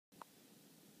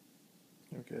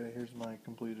Okay, here's my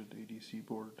completed ADC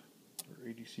board, or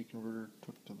ADC converter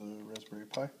hooked to the Raspberry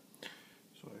Pi.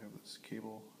 So I have this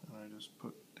cable, and I just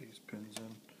put these pins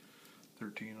in,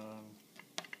 13 on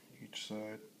each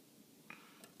side.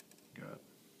 Got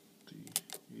the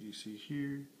ADC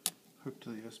here, hooked to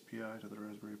the SPI to the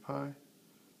Raspberry Pi.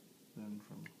 Then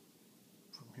from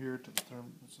here to the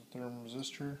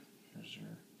thermisistor, here's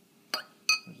your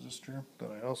resistor that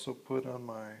I also put on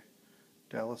my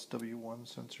Dallas W1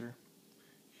 sensor.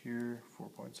 Here,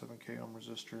 4.7k ohm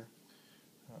resistor.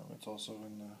 It's also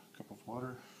in a cup of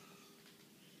water.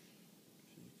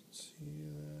 If you can see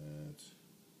that.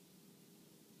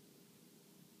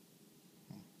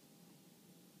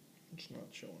 It's not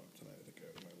showing up tonight. I think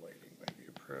my lighting might be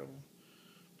a problem.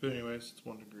 But anyways, it's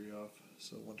 1 degree off,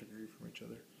 so 1 degree from each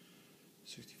other.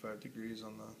 65 degrees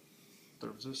on the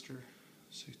resistor,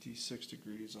 66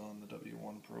 degrees on the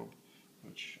W1 probe,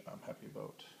 which I'm happy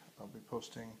about. I'll be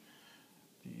posting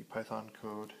the Python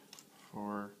code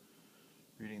for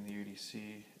reading the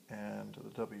ADC and the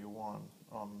W1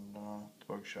 on the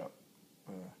bug shop.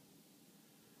 And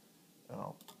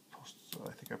I'll post,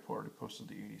 I think I already posted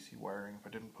the ADC wiring. If I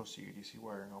didn't post the ADC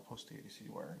wiring, I'll post the ADC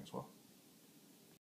wiring as well.